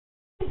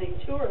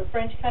tour of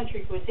French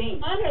country cuisine.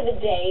 Gone are the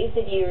days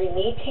that you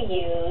need to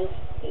use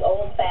the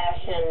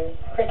old-fashioned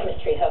Christmas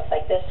tree hooks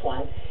like this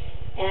one.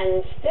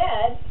 And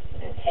instead,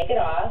 take it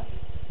off.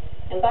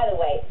 And by the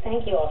way,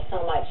 thank you all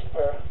so much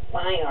for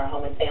buying our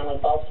home and family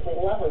bulbs. We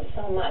love them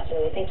so much, and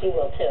we think you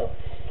will too.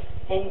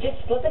 And you just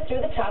slip it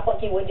through the top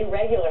like you would your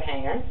regular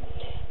hanger.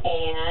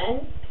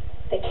 And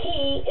the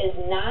key is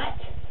not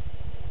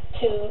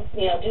to,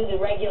 do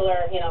the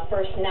regular,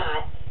 first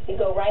knot. You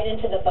go right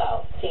into the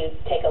bow. So you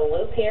take a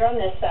loop here on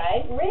this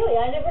side. Really?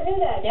 I never knew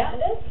that. Yeah.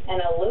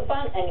 And a loop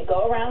on, and you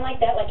go around like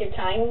that, like you're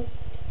tying.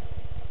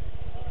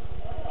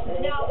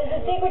 Now, is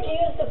it secret to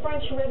use the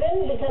French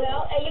ribbon? Because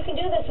you can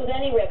do this with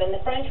any ribbon. The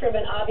French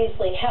ribbon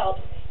obviously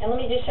helps. And let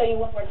me just show you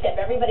one more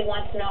tip. Everybody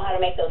wants to know how to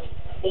make the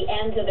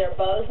ends of their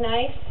bows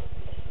nice.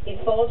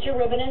 You fold your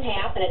ribbon in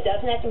half, and it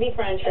doesn't have to be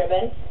French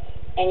ribbon,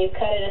 and you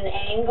cut it at an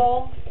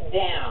angle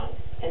down.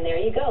 And there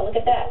you go. Look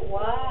at that.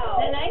 Wow.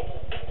 Isn't that nice?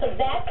 So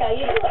that's how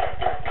you do it.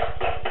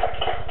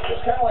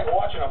 It's kind of like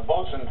watching a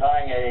bosun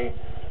tying a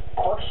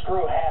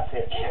corkscrew half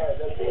hitch.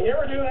 You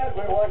ever do that?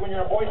 Like when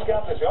you're a Boy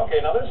Scout, they say, okay,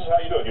 now this is how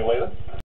you do it. You lay the